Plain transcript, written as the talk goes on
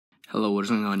Hello, what is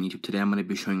going on YouTube? Today I'm going to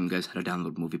be showing you guys how to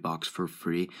download Moviebox for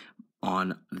free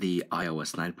on the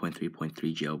iOS 9.3.3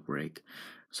 jailbreak.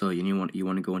 So you want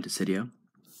to go into Cydia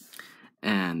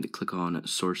and click on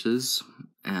Sources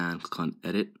and click on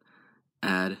Edit,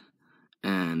 Add,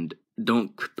 and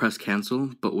don't press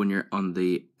cancel, but when you're on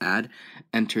the ad,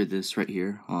 enter this right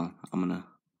here. There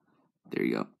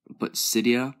you go. Put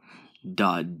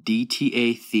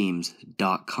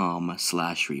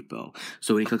cydia.dtathemes.com/repo.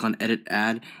 So when you click on edit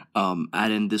add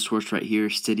in this source right here,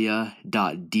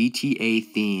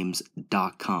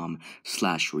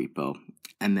 cydia.dtathemes.com/repo.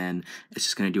 And then it's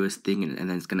just going to do its thing, and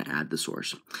then it's going to add the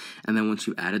source. And then once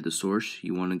you've added the source,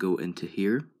 you want to go into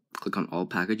here, click on all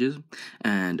packages,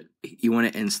 and you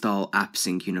want to install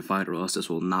AppSync Unified, or else this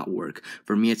will not work.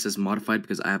 For me, it says modified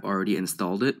because I have already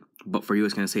installed it, but for you,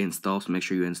 it's going to say install, so make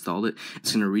sure you install it.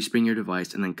 It's going to respring your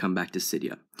device and then come back to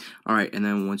Cydia. Alright, and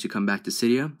then once you come back to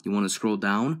Cydia, you want to scroll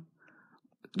down.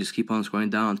 Just keep on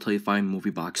scrolling down until you find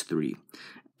Moviebox 3.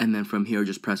 And then from here,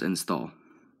 just press install.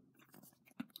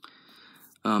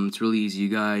 It's really easy, you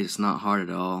guys. It's not hard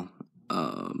at all.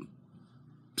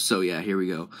 So yeah, here we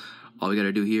go. All we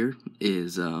gotta do here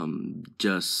is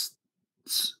just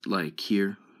like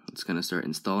here, it's gonna start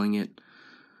installing it,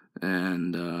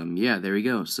 and yeah, there we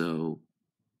go. So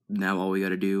now all we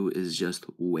gotta do is just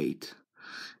wait,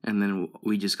 and then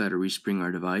we just gotta respring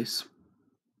our device.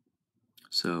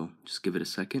 So just give it a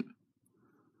second.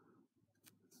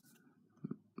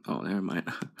 Oh, never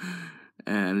mind.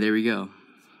 And there we go.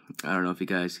 I don't know if you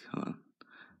guys.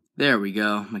 There we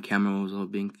go. My camera was all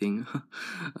being thing.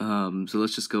 So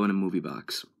let's just go into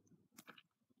Moviebox.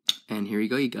 And here you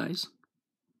go, you guys.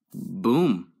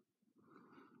 Boom.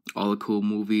 All the cool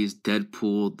movies: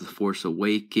 Deadpool, The Force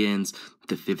Awakens,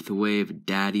 The Fifth Wave,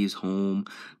 Daddy's Home,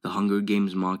 The Hunger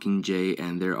Games Mockingjay,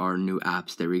 and there are new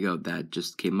apps. There we go. That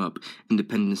just came up.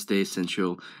 Independence Day,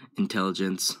 Central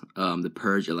Intelligence, The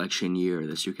Purge, Election Year,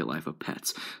 The Secret Life of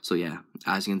Pets. So yeah,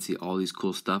 as you can see, all these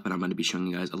cool stuff, and I'm going to be showing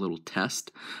you guys a little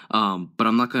test. But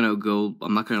I'm not gonna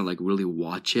like really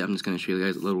watch it. I'm just gonna show you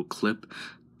guys a little clip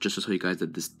just to show you guys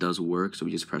that this does work. So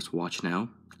we just press watch now,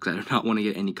 because I do not want to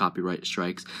get any copyright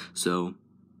strikes. So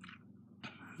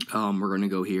we're going to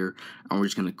go here, and we're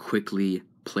just going to quickly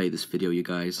play this video, you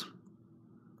guys.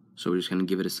 So we're just going to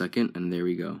give it a second, and there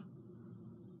we go.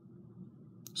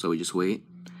 So we just wait,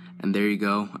 and there you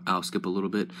go. I'll skip a little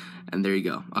bit, and there you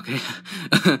go. Okay.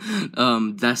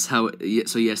 That's how it,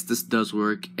 so yes, this does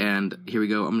work, and here we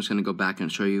go. I'm just going to go back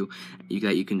and show you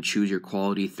that you can choose your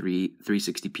quality: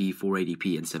 360p,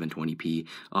 480p, and 720p.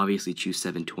 Obviously choose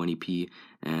 720p.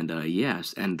 And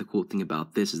yes, and the cool thing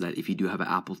about this is that if you do have an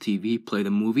Apple TV, play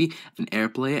the movie and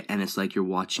AirPlay it, and it's like you're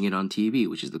watching it on TV,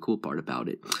 which is the cool part about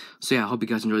it. So yeah, I hope you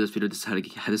guys enjoyed this video. This is how to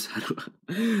get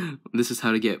this is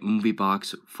how to get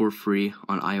Moviebox for free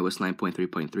on iOS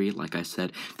 9.3.3. Like I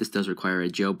said, this does require a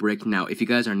jailbreak. Now, if you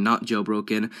guys are not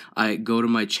jailbroken, I go to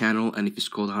my channel, and if you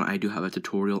scroll down, I do have a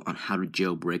tutorial on how to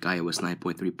jailbreak iOS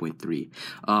 9.3.3.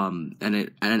 And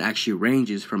it actually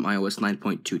ranges from iOS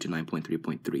 9.2 to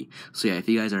 9.3.3. So yeah, if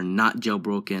you guys are not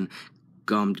jailbroken,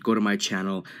 go to my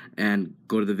channel and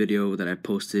go to the video that I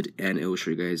posted, and it will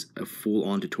show you guys a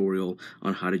full-on tutorial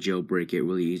on how to jailbreak it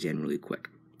really easy and really quick.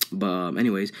 But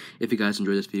anyways, if you guys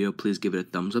enjoyed this video, please give it a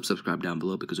thumbs up, subscribe down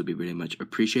below, because it would be very much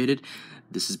appreciated.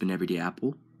 This has been Everyday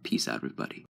Apple. Peace out, everybody.